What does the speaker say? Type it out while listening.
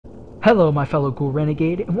Hello my fellow Ghoul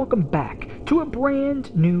Renegade, and welcome back to a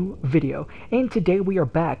brand new video. And today we are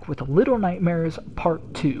back with Little Nightmares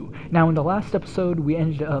Part 2. Now in the last episode we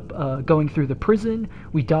ended up going through the prison,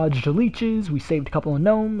 we dodged the leeches, we saved a couple of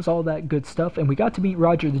gnomes, all that good stuff, and we got to meet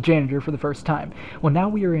Roger the janitor for the first time. Well, now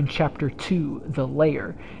we are in Chapter 2, the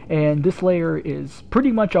Lair, and this lair is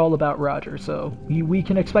pretty much all about Roger, so we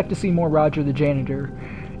can expect to see more Roger the janitor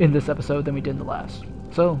in this episode than we did in the last.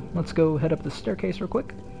 So let's go head up the staircase real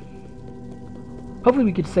quick. Hopefully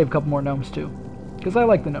we get to save a couple more gnomes too, because I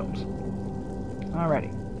like the gnomes.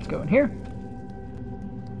 Alrighty, let's go in here.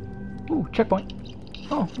 Ooh, checkpoint.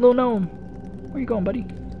 Oh, little gnome. Where you going, buddy?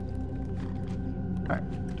 Alright,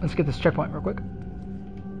 let's get this checkpoint real quick.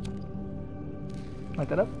 Light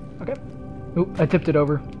that up. Okay. Ooh, I tipped it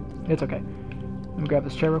over. It's okay. Let me grab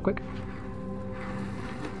this chair real quick.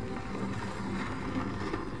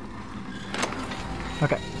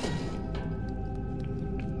 Okay.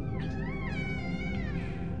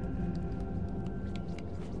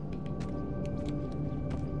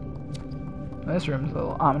 This room's a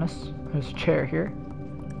little ominous. There's a chair here.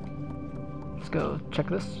 Let's go check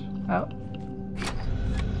this out.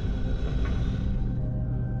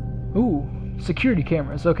 Ooh, security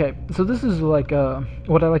cameras. Okay, so this is like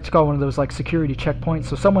what I like to call one of those like security checkpoints.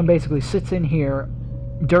 So someone basically sits in here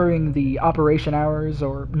during the operation hours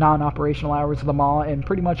or non-operational hours of the mall and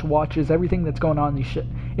pretty much watches everything that's going on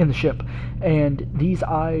in the ship. And these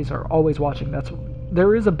eyes are always watching.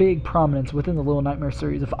 There is a big prominence within the Little Nightmare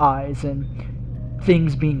series of eyes and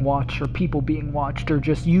things being watched or people being watched or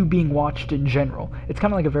just you being watched in general. It's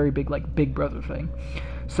kind of like a very big like Big Brother thing.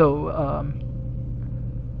 So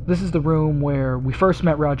this is the room where we first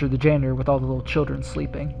met Roger the janitor with all the little children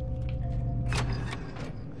sleeping.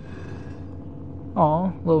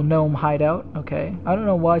 Aw, little gnome hideout. Okay, I don't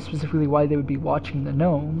know why specifically why they would be watching the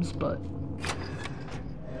gnomes, but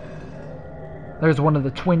there's one of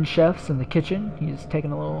the twin chefs in the kitchen. He's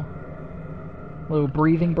taking a little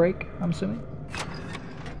breathing break, I'm assuming.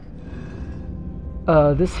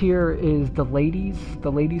 This here is the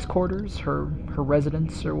ladies' quarters, her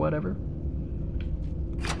residence or whatever.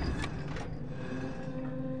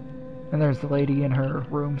 And there's the lady in her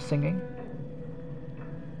room singing.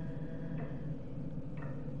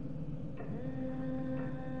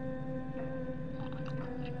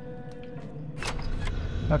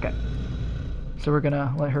 Okay. So we're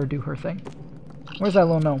gonna let her do her thing. Where's that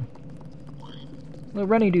little gnome? Little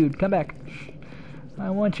Rennie dude, come back. I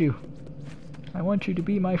want you. I want you to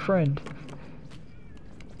be my friend.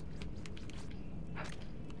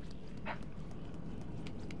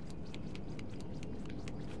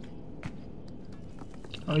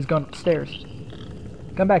 Oh, he's going upstairs.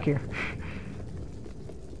 Come back here.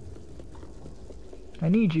 I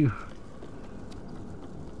need you.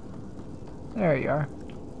 There you are.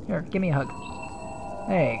 Here, give me a hug.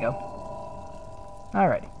 There you go.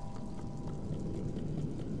 Alrighty.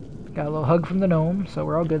 Got a little hug from the gnome, so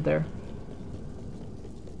we're all good there.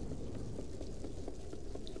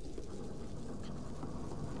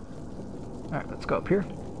 Alright, let's go up here.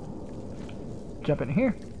 Jump in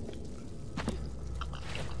here.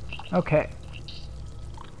 Okay.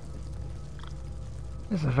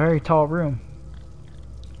 This is a very tall room.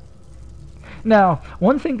 Now,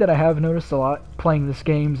 one thing that I have noticed a lot playing this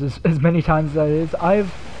game is as many times as that is,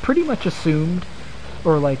 I've pretty much assumed,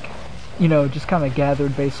 or like, you know, just kind of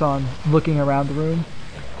gathered based on looking around the room.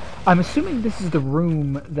 I'm assuming this is the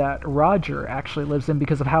room that Roger actually lives in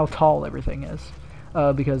because of how tall everything is.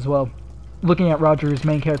 Because, well, looking at Roger's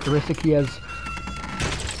main characteristic, he has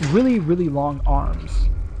really, really long arms.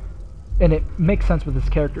 And it makes sense with his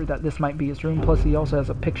character that this might be his room, plus he also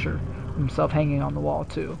has a picture of himself hanging on the wall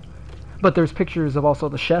too. But there's pictures of also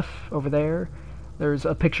the chef over there. There's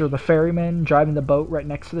a picture of the ferryman driving the boat right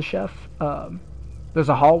next to the chef. There's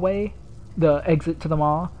a hallway, the exit to the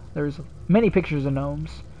mall. There's many pictures of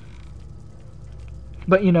gnomes.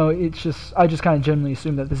 But you know, it's just, I just kind of generally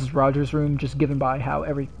assume that this is Roger's room, just given by how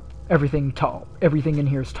everything in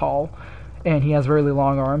here is tall, and he has really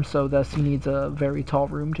long arms, so thus he needs a very tall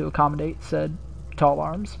room to accommodate said tall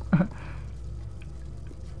arms.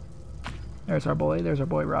 There's our boy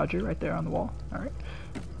Roger right there on the wall. Alright,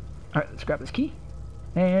 let's grab his key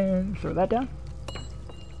and throw that down.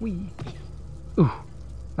 Whee. Ooh,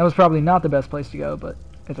 that was probably not the best place to go, but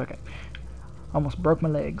it's okay. Almost broke my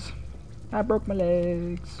legs. I broke my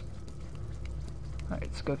legs. Alright,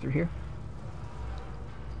 let's go through here.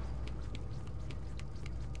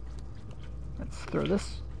 Let's throw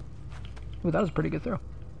this. Ooh, that was a pretty good throw.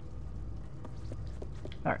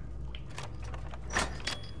 Alright.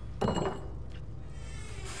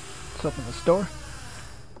 Let's open this door.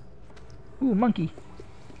 Ooh, monkey.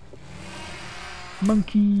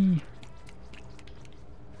 Monkey.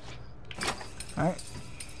 Alright.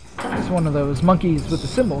 It's one of those monkeys with the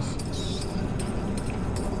symbols.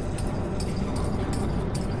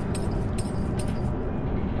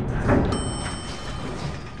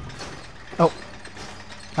 Oh.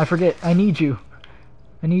 I forget. I need you.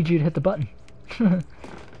 I need you to hit the button.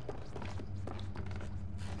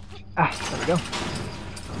 Ah, there we go.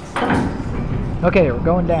 Okay, we're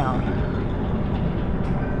going down.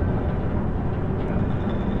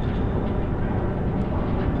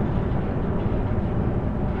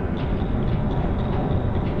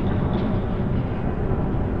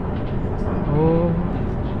 Oh.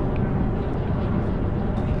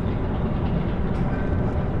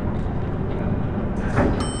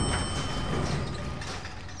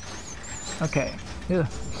 Okay. Ugh,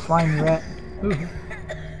 slimy rat. Ooh.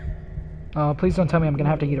 Oh, please don't tell me I'm gonna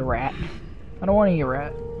have to eat a rat. I don't want to eat a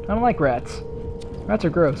rat. I don't like rats. Rats are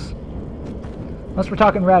gross. Unless we're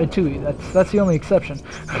talking Ratatouille. That's the only exception.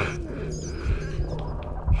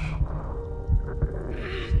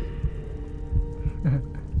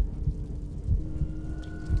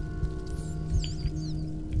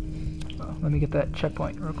 Well, let me get that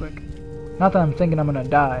checkpoint real quick. Not that I'm thinking I'm gonna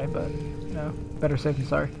die, but you know, better safe than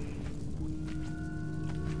sorry.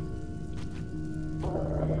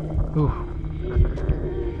 Ooh.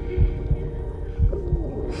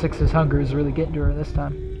 Six's hunger is really getting to her this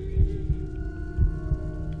time.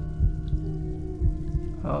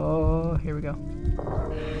 Oh, here we go.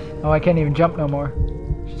 Oh, I can't even jump no more.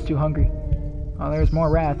 She's too hungry. Oh, there's more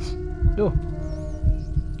rats. Ooh.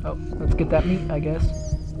 Oh, let's get that meat, I guess.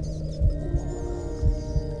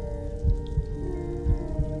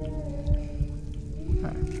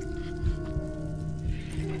 Alright.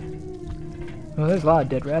 Oh, there's a lot of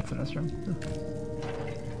dead rats in this room. Ooh.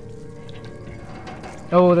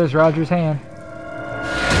 Oh, there's Roger's hand.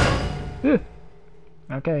 Ooh.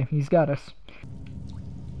 Okay, he's got us.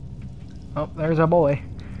 Oh, there's our boy.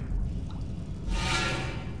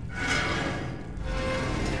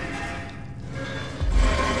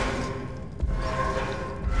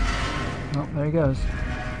 Oh, there he goes.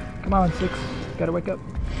 Come on, Six. Gotta wake up.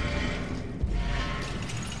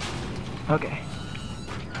 Okay.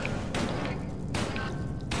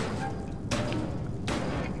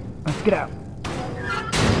 Let's get out.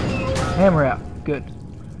 And we're out. Good.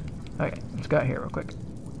 Okay, let's go out here real quick.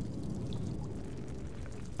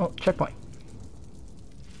 Oh, checkpoint.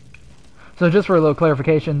 So just for a little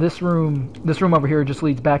clarification, this room over here just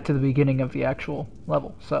leads back to the beginning of the actual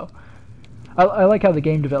level. So I like how the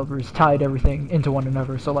game developers tied everything into one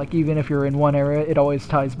another. So like even if you're in one area, it always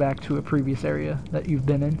ties back to a previous area that you've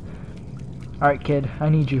been in. Alright, kid, I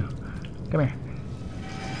need you. Come here.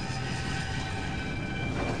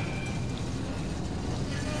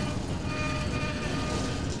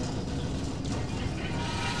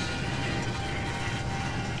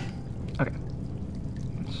 Okay.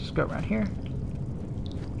 Let's just go around here.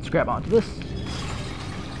 Let's grab onto this.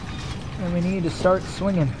 And we need to start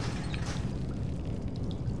swinging.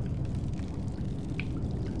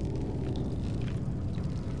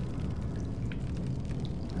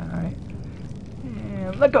 Alright.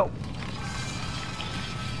 And let go!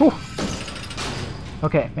 Whew.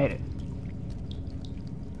 Okay, made it.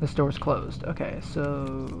 This door's closed. Okay,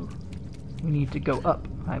 so we need to go up,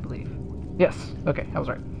 I believe. Yes, okay, I was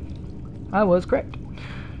right. I was correct.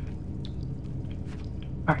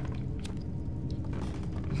 Alright.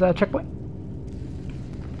 Is that a checkpoint?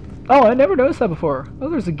 Oh, I never noticed that before. Oh,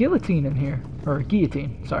 there's a guillotine in here. Or a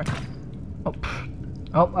guillotine, sorry. Oh,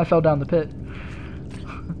 oh, I fell down the pit.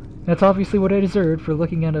 That's obviously what I deserved for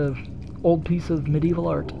looking at an old piece of medieval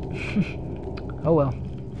art. Oh well.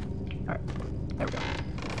 Alright, there we go.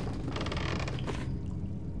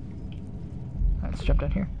 Alright, let's jump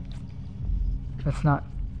down here. Let's not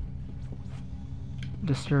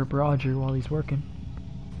disturb Roger while he's working.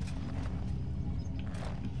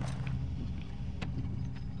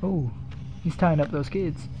 Oh, he's tying up those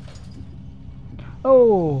kids.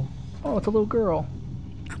 Oh, oh, it's a little girl.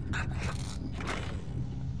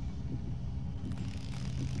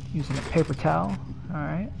 Using a paper towel.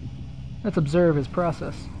 Alright. Let's observe his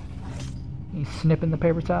process. He's snipping the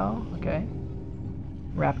paper towel. Okay.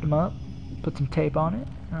 Wrapped him up. Put some tape on it.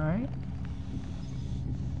 Alright.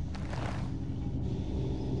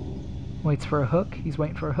 Waits for a hook. He's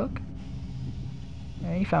waiting for a hook.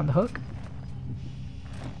 Yeah, he found the hook.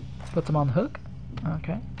 Puts him on the hook.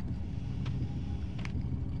 Okay.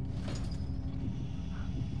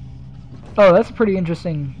 Oh, that's a pretty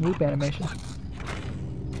interesting loop animation.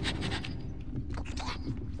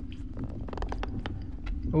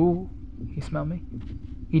 Ooh, he smelled me.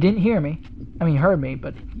 He didn't hear me. I mean, he heard me,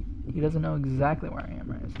 but He doesn't know exactly where I am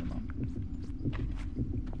right at the moment.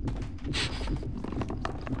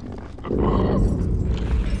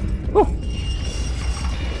 Oh!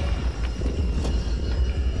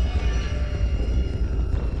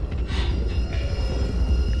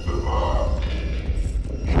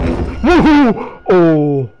 Woohoo!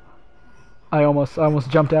 Oh! I almost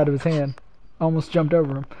jumped out of his hand. I almost jumped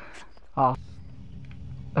over him. Ah.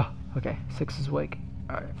 Oh, okay. 6 is awake.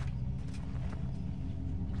 Alright.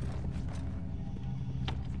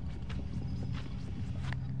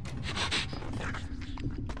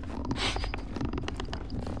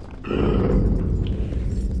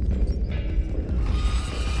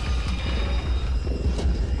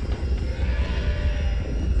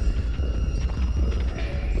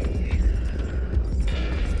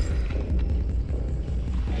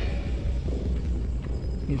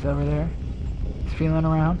 He's over there. He's feeling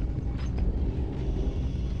around.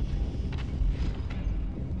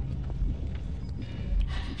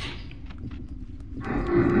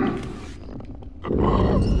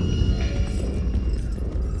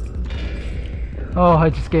 Oh, I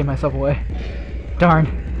just gave myself away. Darn.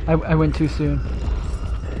 I went too soon.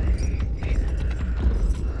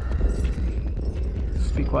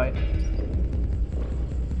 Just be quiet.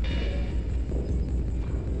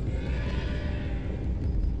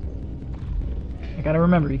 I gotta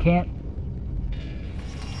remember, you can't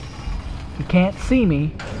see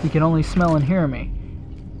me, you can only smell and hear me.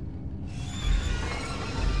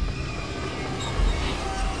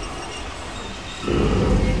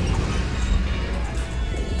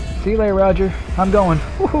 See you later, Roger. I'm going.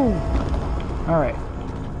 Woohoo! Alright.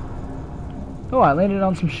 Oh, I landed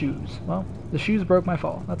on some shoes. Well, the shoes broke my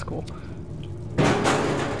fall. That's cool.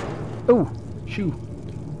 Oh, shoe.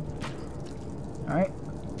 Alright.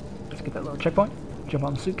 Let's get that little checkpoint. Jump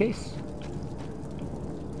on the suitcase.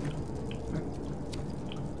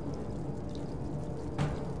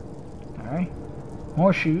 Alright.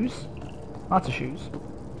 More shoes. Lots of shoes.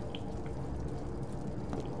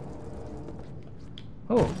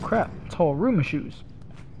 Oh crap, it's a whole room of shoes.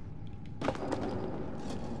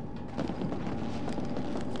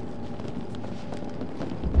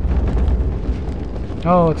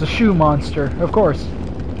 Oh, it's a shoe monster, of course.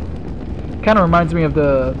 Kind of reminds me of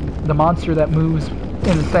the monster that moves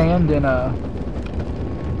in the sand in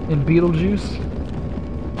Beetlejuice.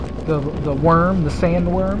 The worm, the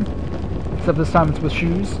sand worm. Except this time it's with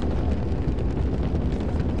shoes.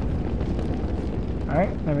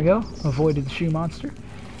 Alright, there we go. Avoided the shoe monster.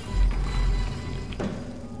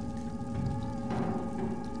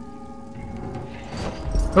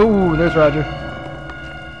 Oh, there's Roger.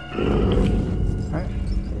 Alright.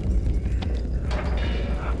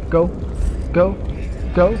 Go. Go.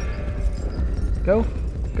 Go. Go.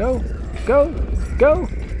 Go. Go. Go.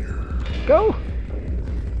 Go.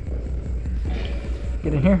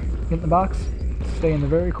 Get in here. Get in the box. Stay in the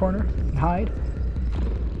very corner and hide.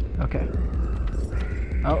 Okay.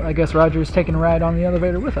 Oh, I guess Roger is taking a ride on the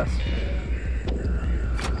elevator with us.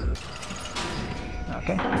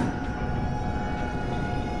 Okay.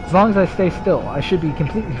 As long as I stay still, I should be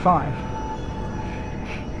completely fine.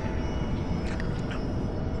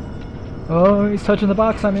 Oh, he's touching the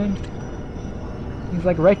box I'm in. He's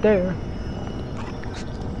like right there.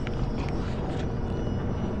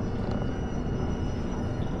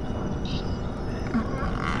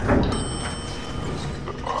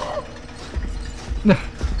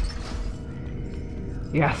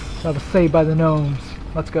 Yes, I was saved by the gnomes.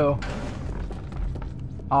 Let's go.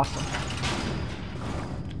 Awesome.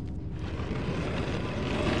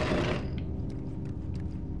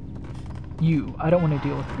 I don't want to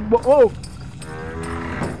deal with you. Whoa! Whoa!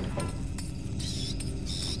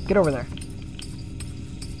 Get over there.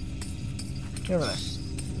 Get over there.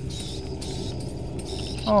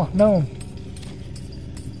 Oh, gnome.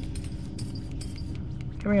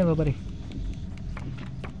 Come here, little buddy.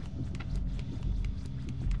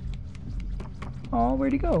 Oh,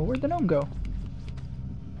 where'd he go? Where'd the gnome go?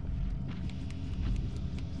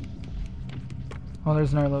 Oh,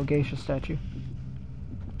 there's another little geisha statue.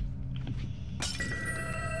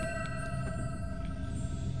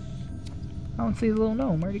 I don't see the little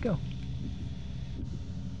gnome. Where'd he go?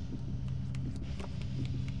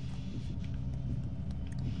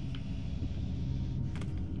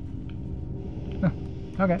 Huh.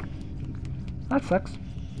 Okay. That sucks.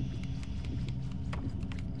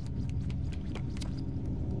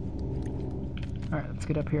 Alright, let's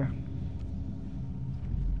get up here.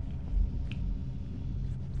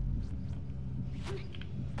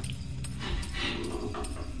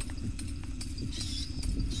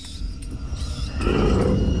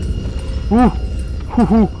 Ooh! Hoo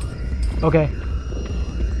hoo! Okay.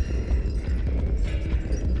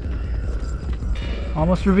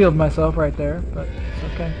 Almost revealed myself right there, but it's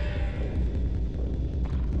okay.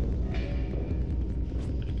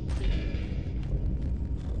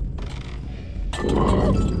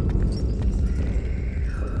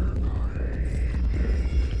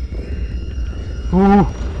 Ooh!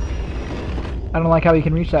 I don't like how he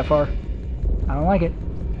can reach that far. I don't like it.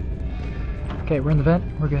 Okay, we're in the vent.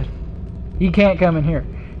 We're good. He can't come in here.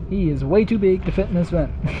 He is way too big to fit in this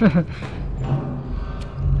vent.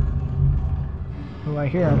 Oh, I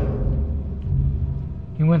hear him.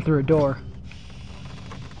 He went through a door.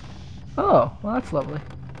 Oh, well that's lovely.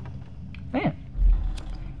 Man,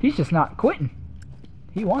 he's just not quitting.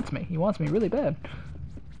 He wants me. He wants me really bad.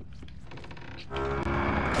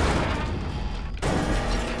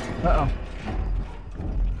 Uh-oh.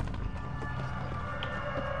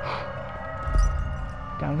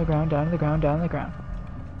 Down to the ground, down to the ground, down to the ground.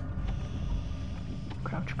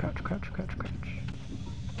 Crouch, crouch, crouch, crouch, crouch.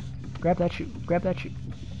 Grab that shoe. Grab that shoe.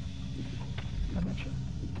 Grab that shoe.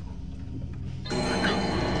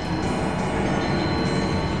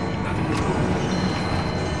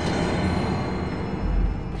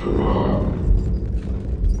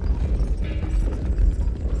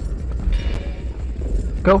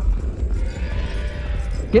 Go.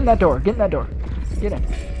 Get in that door. Get in that door. Get in.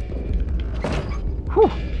 Whew.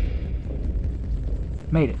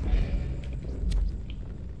 Made it.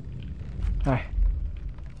 Alright.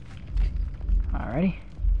 Alrighty.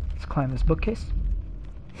 Let's climb this bookcase.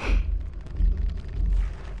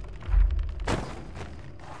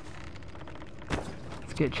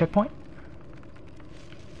 Let's get a checkpoint.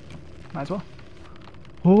 Might as well.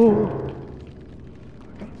 Oh.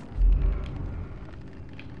 Okay.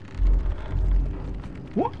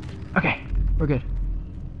 Whoa. Okay. We're good.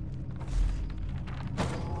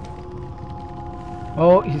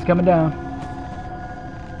 Oh, he's coming down.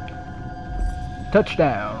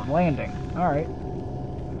 Touchdown. Landing. Alright.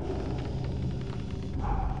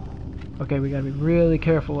 Okay, we gotta be really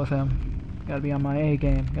careful with him. Gotta be on my A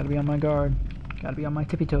game. Gotta be on my guard. Gotta be on my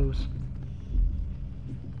tippy toes.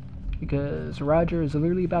 Because Roger is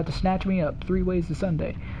literally about to snatch me up 3 ways to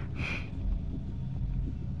Sunday.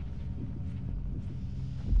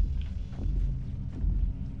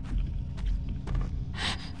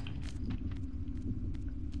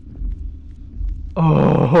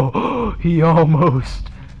 Oh, he almost.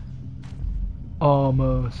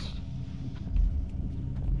 Almost.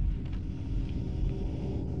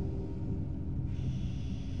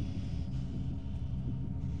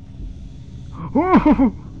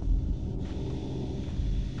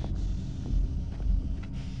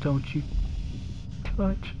 Don't you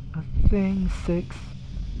touch a thing, 6.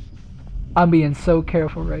 I'm being so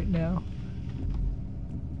careful right now.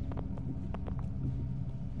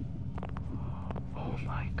 Oh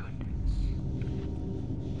my goodness.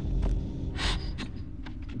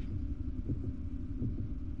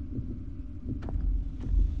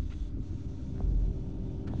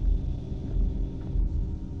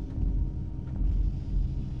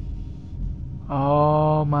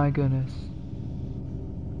 Oh my goodness.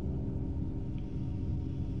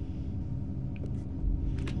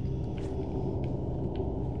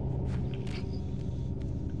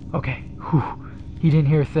 Okay. Whew. He didn't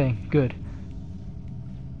hear a thing. Good.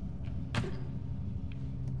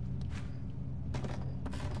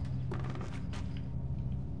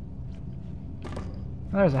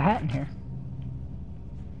 Oh, there's a hat in here.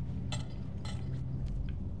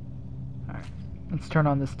 Alright. Let's turn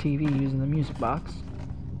on this TV using the music box.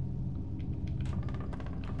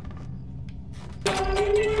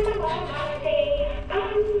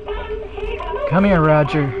 Come here,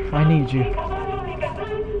 Roger. I need you.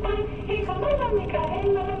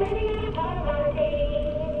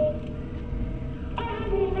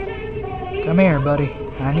 Come here, buddy.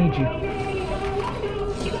 I need you.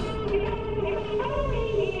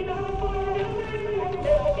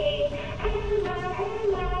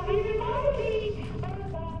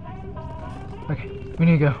 Okay, we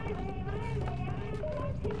need to go.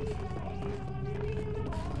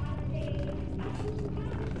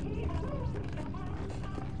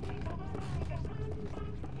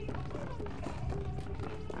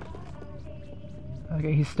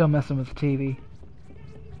 Okay, he's still messing with the TV.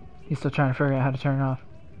 He's still trying to figure out how to turn it off.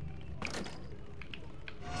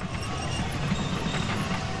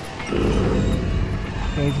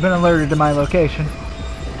 Okay, he's been alerted to my location.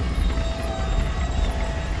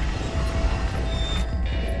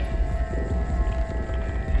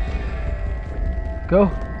 Go.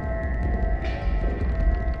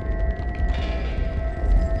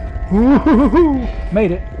 Woo-hoo-hoo-hoo!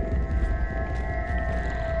 Made it.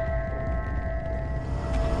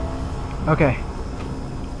 Okay.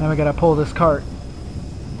 Now we gotta pull this cart.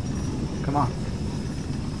 Come on.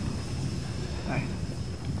 Alright.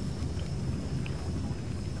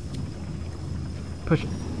 Push it.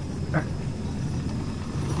 Alright.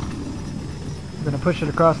 We're gonna push it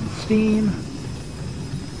across the steam.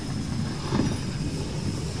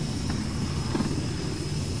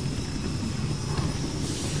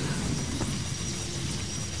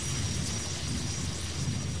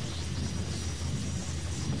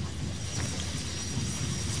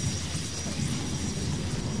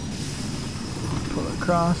 Pull it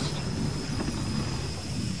across.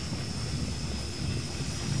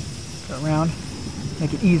 Go around.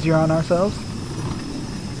 Make it easier on ourselves.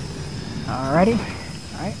 Alrighty.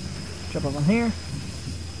 Alright. Jump up on here.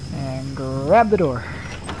 And grab the door.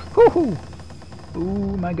 Woohoo!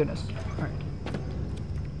 Ooh, my goodness. Alright.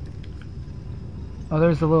 Oh,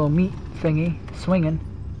 there's the little meat thingy swinging.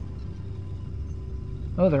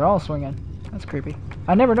 Oh, they're all swinging. That's creepy.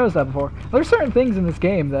 I never noticed that before. There's certain things in this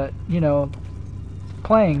game that, you know,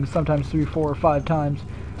 playing sometimes 3, 4, or 5 times,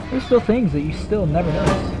 there's still things that you still never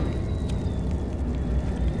notice.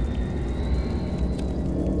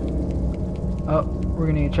 Oh, we're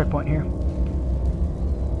gonna need a checkpoint here.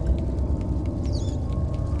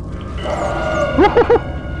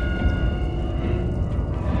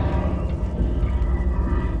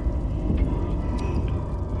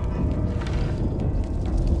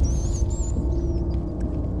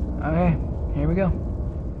 Okay, here we go.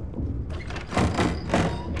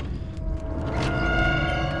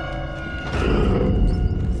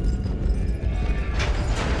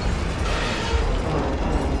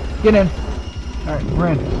 Get in. Alright, we're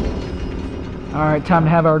in. Alright, time to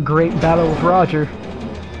have our great battle with Roger.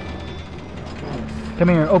 Come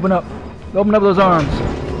here, open up. Open up those arms.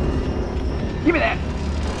 Give me that!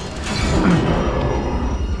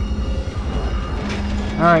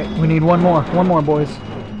 Alright, we need one more. One more, boys.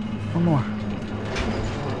 One more.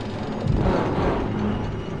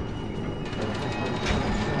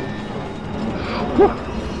 Woo.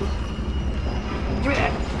 Give me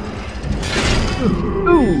that!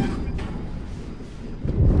 Ooh!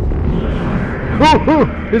 Ooh,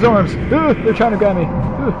 his arms! Ooh, they're trying to grab me.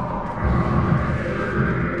 Ooh.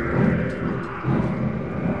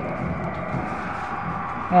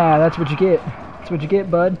 Ah, that's what you get. That's what you get,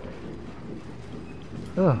 bud.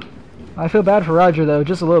 Ugh. I feel bad for Roger, though,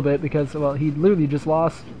 just a little bit, because, well, he literally just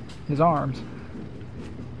lost his arms.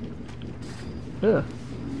 Ugh.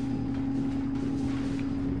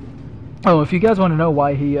 Oh, if you guys want to know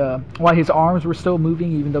why why his arms were still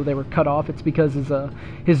moving even though they were cut off, it's because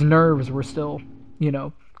his nerves were still, you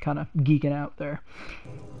know, kind of geeking out there.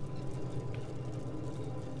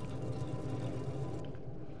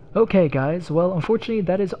 Okay guys, well unfortunately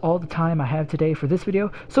that is all the time I have today for this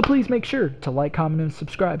video, so please make sure to like, comment, and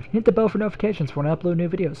subscribe. Hit the bell for notifications for when I upload new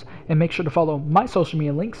videos, and make sure to follow my social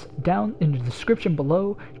media links down in the description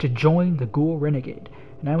below to join the Ghoul Renegade.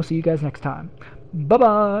 And I will see you guys next time. Bye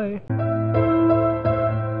bye!